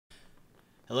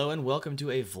Hello and welcome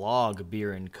to a vlog,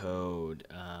 Beer and Code.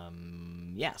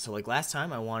 Yeah, so like last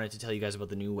time, I wanted to tell you guys about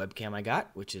the new webcam I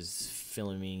got, which is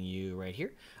filming you right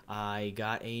here. I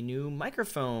got a new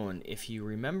microphone. If you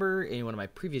remember in one of my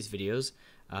previous videos,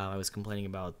 I was complaining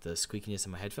about the squeakiness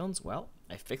in my headphones. Well,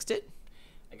 I fixed it.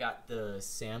 I got the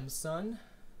Samson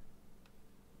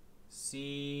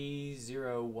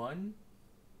C01.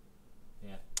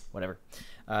 Yeah, whatever.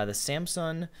 The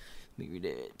Samson. Let me read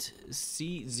it.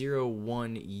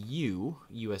 C01U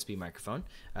USB microphone.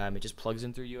 It just plugs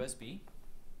in through USB.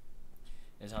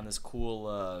 It's on this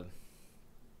cool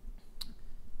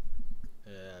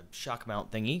shock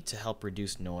mount thingy to help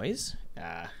reduce noise.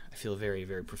 I feel very,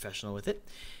 very professional with it.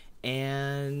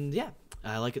 And yeah,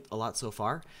 I like it a lot so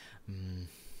far.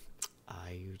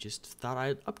 I just thought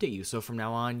I'd update you. So from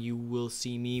now on, you will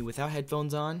see me without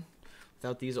headphones on,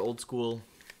 without these old school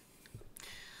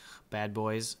bad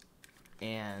boys.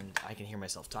 And I can hear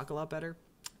myself talk a lot better,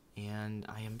 and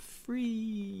I am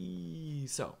free.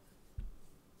 So,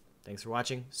 thanks for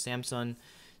watching. Samson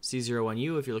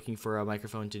C01U if you're looking for a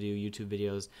microphone to do YouTube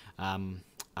videos.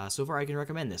 So far I can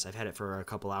recommend this. I've had it for a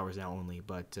couple hours now only,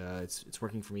 but it's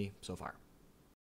working for me so far.